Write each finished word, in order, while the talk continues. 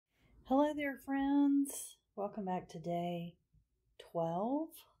Hello there, friends. Welcome back to day 12.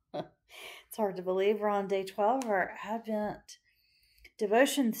 It's hard to believe we're on day 12 of our Advent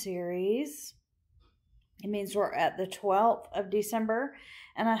devotion series. It means we're at the 12th of December,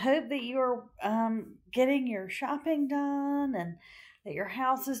 and I hope that you're getting your shopping done and that your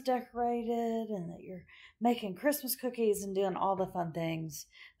house is decorated and that you're making Christmas cookies and doing all the fun things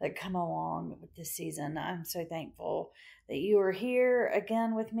that come along with this season. I'm so thankful that you are here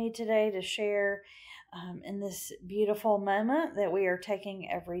again with me today to share in this beautiful moment that we are taking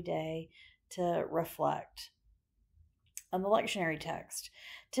every day to reflect on the lectionary text.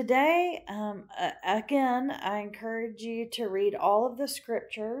 Today, again, I encourage you to read all of the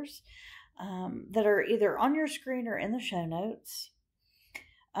scriptures that are either on your screen or in the show notes.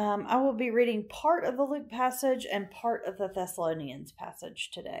 I will be reading part of the Luke passage and part of the Thessalonians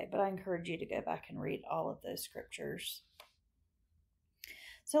passage today, but I encourage you to go back and read all of those scriptures.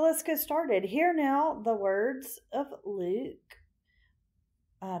 So let's get started. Hear now the words of Luke,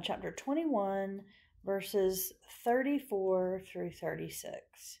 chapter 21, verses 34 through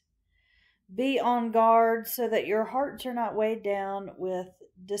 36. Be on guard so that your hearts are not weighed down with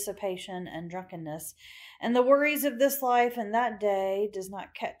dissipation and drunkenness, and the worries of this life and that day does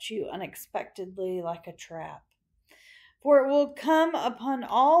not catch you unexpectedly like a trap. For it will come upon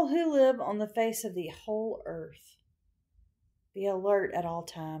all who live on the face of the whole earth. Be alert at all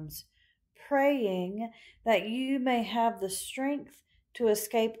times, praying that you may have the strength to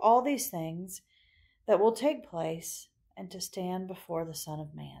escape all these things that will take place and to stand before the Son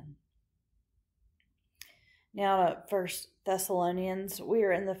of Man. Now to 1 Thessalonians. We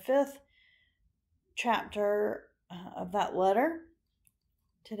are in the 5th chapter of that letter.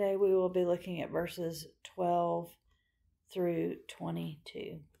 Today we will be looking at verses 12 through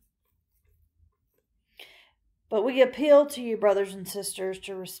 22. But we appeal to you, brothers and sisters,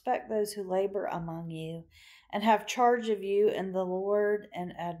 to respect those who labor among you and have charge of you in the Lord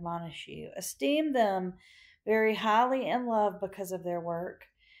and admonish you. Esteem them very highly in love because of their work.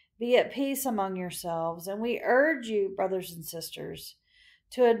 Be at peace among yourselves, and we urge you, brothers and sisters,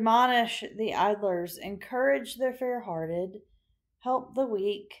 to admonish the idlers, encourage the fair-hearted, help the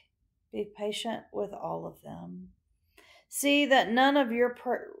weak, be patient with all of them. See that none of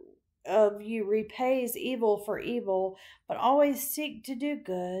you repays evil for evil, but always seek to do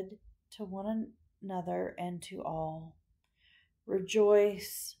good to one another and to all.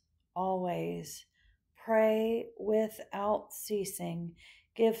 Rejoice always, pray without ceasing,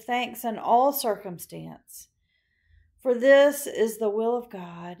 give thanks in all circumstance, for this is the will of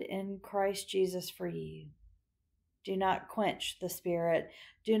God in Christ Jesus for you. Do not quench the Spirit,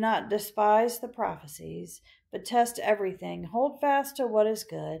 do not despise the prophecies, but test everything, hold fast to what is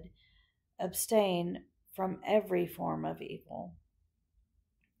good, abstain from every form of evil.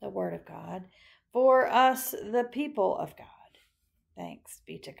 The word of God for us, the people of God. Thanks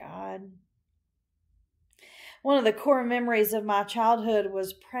be to God. One of the core memories of my childhood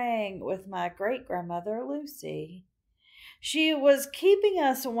was praying with my great-grandmother, Lucy. She was keeping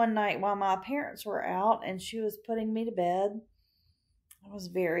us one night while my parents were out, and she was putting me to bed. I was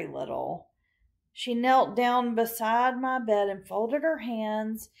very little. She knelt down beside my bed and folded her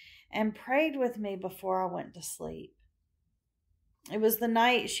hands and prayed with me before I went to sleep. It was the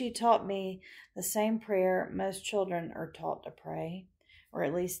night she taught me the same prayer most children are taught to pray, or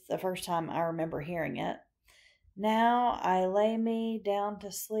at least the first time I remember hearing it. Now I lay me down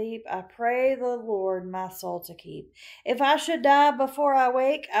to sleep. I pray the Lord my soul to keep. If I should die before I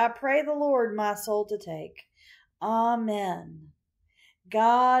wake, I pray the Lord my soul to take. Amen.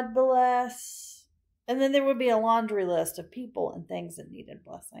 God bless. And then there would be a laundry list of people and things that needed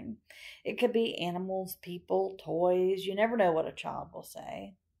blessing. It could be animals, people, toys. You never know what a child will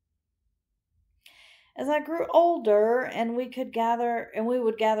say. As I grew older and we would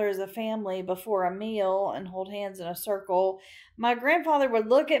gather as a family before a meal and hold hands in a circle, my grandfather would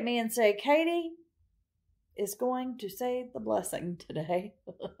look at me and say, Katie is going to say the blessing today.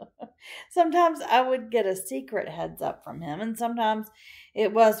 Sometimes I would get a secret heads up from him, and sometimes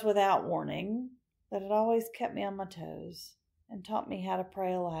it was without warning, but it always kept me on my toes and taught me how to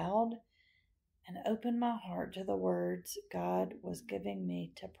pray aloud and open my heart to the words God was giving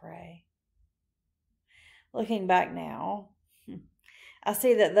me to pray. Looking back now, I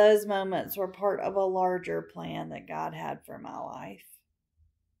see that those moments were part of a larger plan that God had for my life.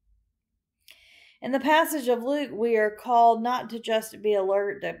 In the passage of Luke, we are called not to just be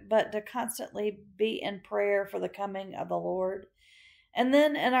alert, but to constantly be in prayer for the coming of the Lord. And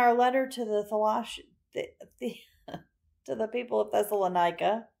then in our letter to the people of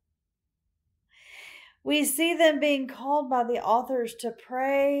Thessalonica, We see them being called by the authors to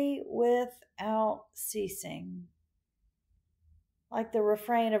pray without ceasing. Like the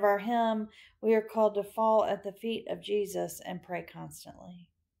refrain of our hymn, we are called to fall at the feet of Jesus and pray constantly.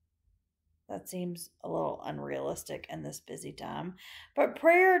 That seems a little unrealistic in this busy time. But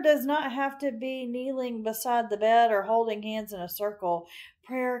prayer does not have to be kneeling beside the bed or holding hands in a circle.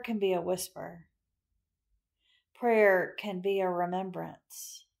 Prayer can be a whisper. Prayer can be a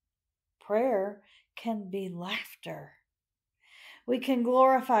remembrance. Prayer can be laughter. We can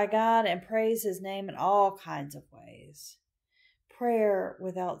glorify God and praise His name in all kinds of ways. Prayer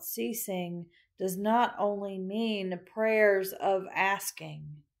without ceasing does not only mean prayers of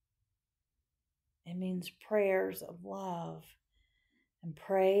asking. It means prayers of love and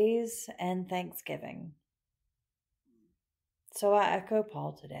praise and thanksgiving. So I echo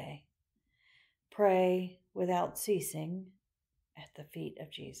Paul today. Pray without ceasing at the feet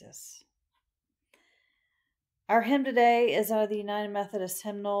of Jesus. Our hymn today is out of the United Methodist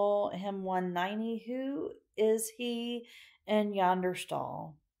Hymnal, hymn 190, Who is He in Yonder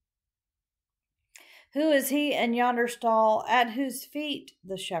Stall? Who is he in yonder stall, at whose feet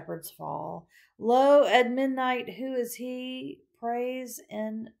the shepherds fall? Lo, at midnight, who is he? Prays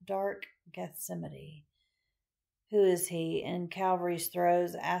in dark Gethsemane. Who is he in Calvary's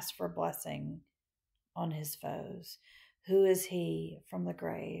throes? Asks for blessing on his foes. Who is he from the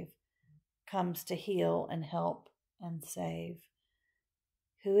grave? Comes to heal and help and save.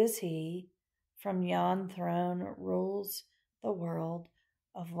 Who is he from yon throne? Rules the world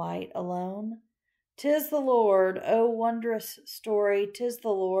of light alone? 'Tis the Lord, O wondrous story, 'tis the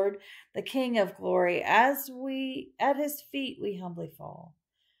Lord, the King of glory. As we at his feet we humbly fall.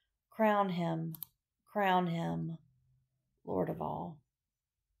 Crown him, Lord of all.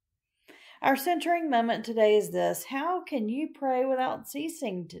 Our centering moment today is this: how can you pray without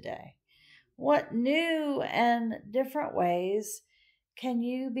ceasing today? What new and different ways can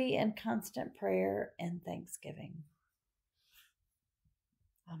you be in constant prayer and thanksgiving?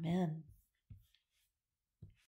 Amen.